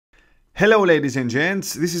Hello ladies and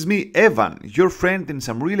gents, this is me Evan, your friend in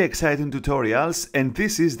some really exciting tutorials, and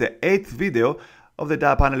this is the 8th video of the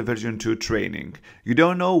daPanel version 2 training. You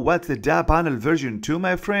don't know what's the daPanel version 2,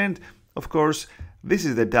 my friend? Of course, this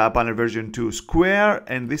is the daPanel version 2 square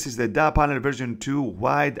and this is the daPanel version 2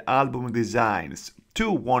 wide album designs.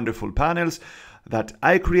 Two wonderful panels that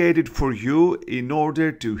I created for you in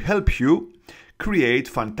order to help you create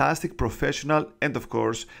fantastic professional and of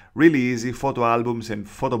course really easy photo albums and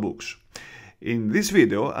photo books. In this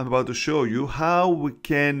video, I'm about to show you how we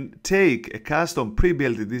can take a custom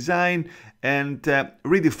pre-built design and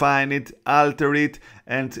redefine it, alter it,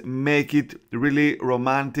 and make it really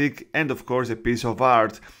romantic and of course a piece of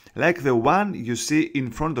art, like the one you see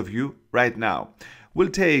in front of you right now. We'll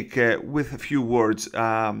take, with a few words,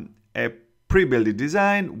 a pre-built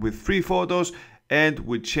design with 3 photos, and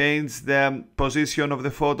we change the position of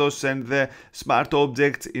the photos and the smart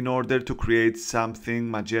objects in order to create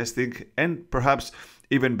something majestic and perhaps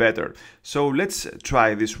even better. So let's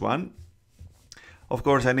try this one. Of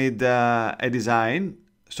course, I need a design,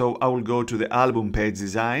 so I will go to the album page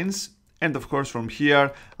designs, and of course from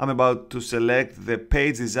here I'm about to select the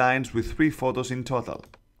page designs with 3 photos in total.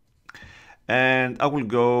 And I will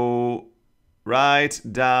go right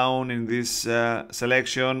down in this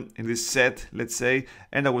selection, in this set, let's say,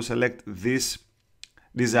 and I will select this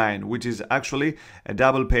design, which is actually a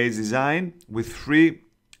double page design with 3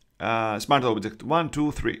 smart objects, 1,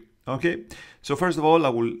 2, 3. Okay, so first of all I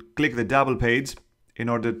will click the double page in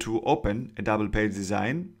order to open a double page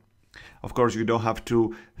design. Of course, you don't have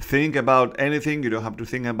to think about anything, you don't have to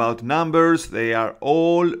think about numbers, they are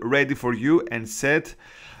all ready for you and set.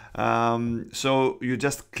 So you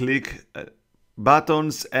just click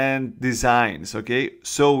buttons and designs, okay?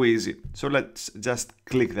 So easy. So let's just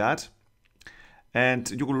click that and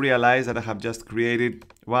you will realize that I have just created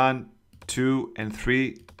 1, 2 and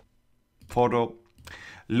 3 photo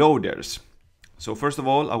loaders. So first of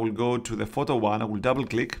all, I will go to the photo 1, I will double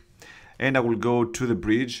click and I will go to the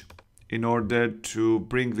bridge in order to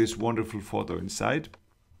bring this wonderful photo inside.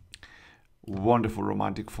 Wonderful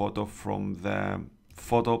romantic photo from the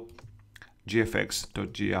photo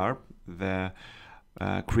gfx.gr, the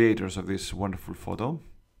creators of this wonderful photo.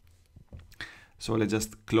 So let's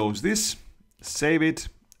just close this, save it,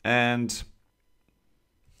 and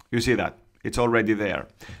you see that it's already there.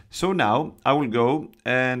 So now I will go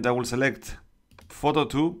and I will select photo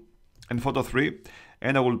 2 and photo 3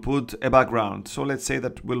 and I will put a background. So let's say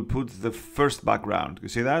that we'll put the first background. You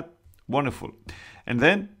see that? Wonderful. And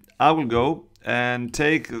then I will go and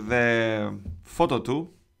take the photo 2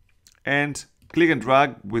 and click and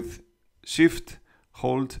drag with shift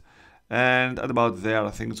hold, and at about there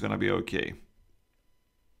I think it's gonna be okay.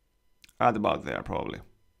 At about there probably.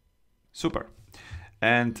 Super.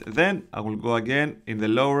 And then I will go again in the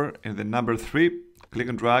lower, in the number 3, click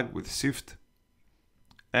and drag with shift,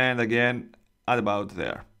 and again at about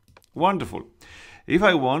there. Wonderful. If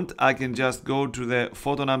I want, I can just go to the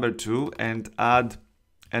photo number 2 and add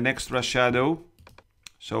an extra shadow.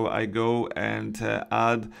 So I go and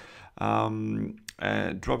add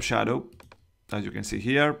a drop shadow, as you can see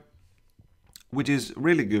here, which is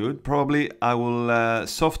really good. Probably I will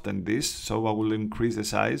soften this, so I will increase the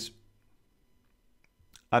size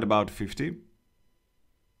at about 50.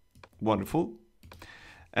 Wonderful.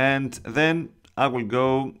 And then I will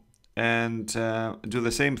go and do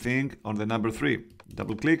the same thing on the number 3.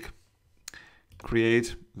 Double click,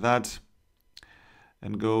 create that,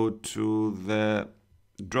 and go to the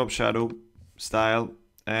drop shadow style.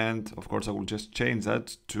 And of course I will just change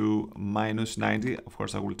that to -90. Of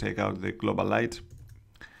course I will take out the global light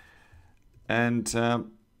and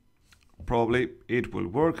probably it will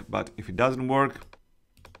work, but if it doesn't work,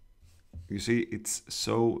 you see it's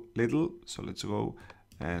so little. So let's go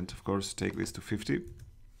and of course take this to 50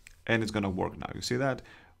 and it's gonna work now. You see that?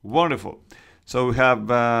 Wonderful. So we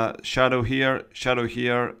have shadow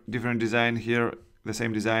here, different design here, the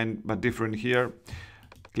same design but different here.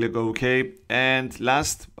 Click OK, and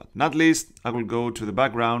last but not least, I will go to the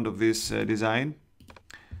background of this design.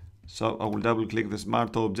 So I will double click the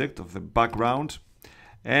smart object of the background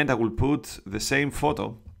and I will put the same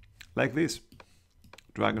photo like this.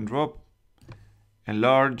 Drag and drop,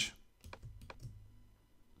 enlarge,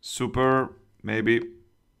 super, maybe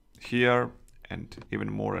here, and even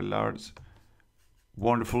more enlarge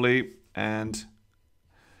wonderfully, and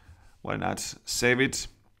why not save it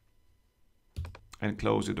and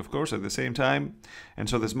close it, of course, at the same time. And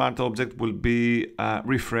so the smart object will be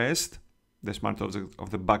refreshed, the smart object of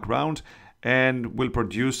the background, and will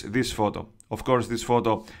produce this photo. Of course, this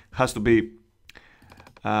photo has to be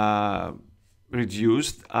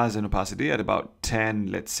reduced as an opacity at about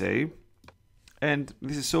 10, let's say, And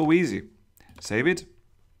this is so easy. Save it.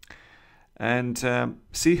 And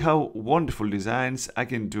see how wonderful designs I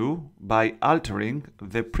can do by altering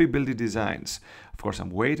the pre-built designs. Of course, I'm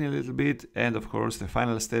waiting a little bit, and of course the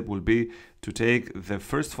final step will be to take the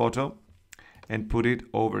first photo and put it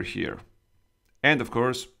over here. And of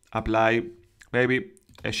course, apply maybe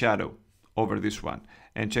a shadow over this one.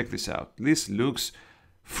 And check this out. This looks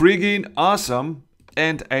friggin' awesome,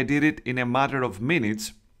 and I did it in a matter of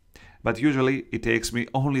minutes, but usually it takes me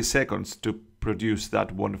only seconds to produce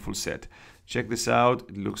that wonderful set. Check this out,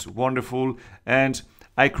 it looks wonderful, and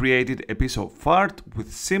I created a piece of art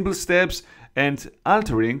with simple steps and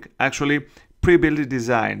altering actually pre-built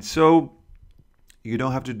design. So you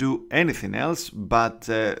don't have to do anything else but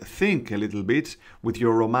think a little bit with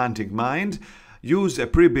your romantic mind. Use a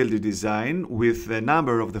pre-built design with the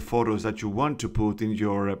number of the photos that you want to put in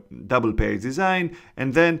your double page design,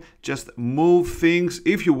 and then just move things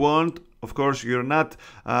if you want. Of course, you're not,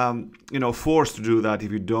 forced to do that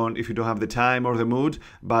if you don't have the time or the mood.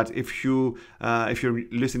 But if you're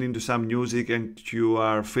listening to some music and you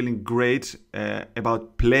are feeling great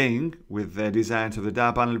about playing with the designs of the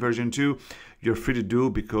daPanel version 2, you're free to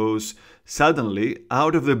do, because suddenly,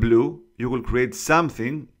 out of the blue, you will create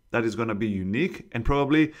something that is going to be unique, and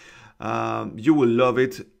probably you will love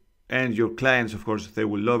it, and your clients, of course, they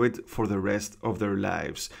will love it for the rest of their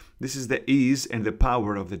lives. This is the ease and the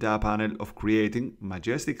power of the daPanel of creating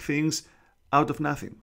majestic things out of nothing.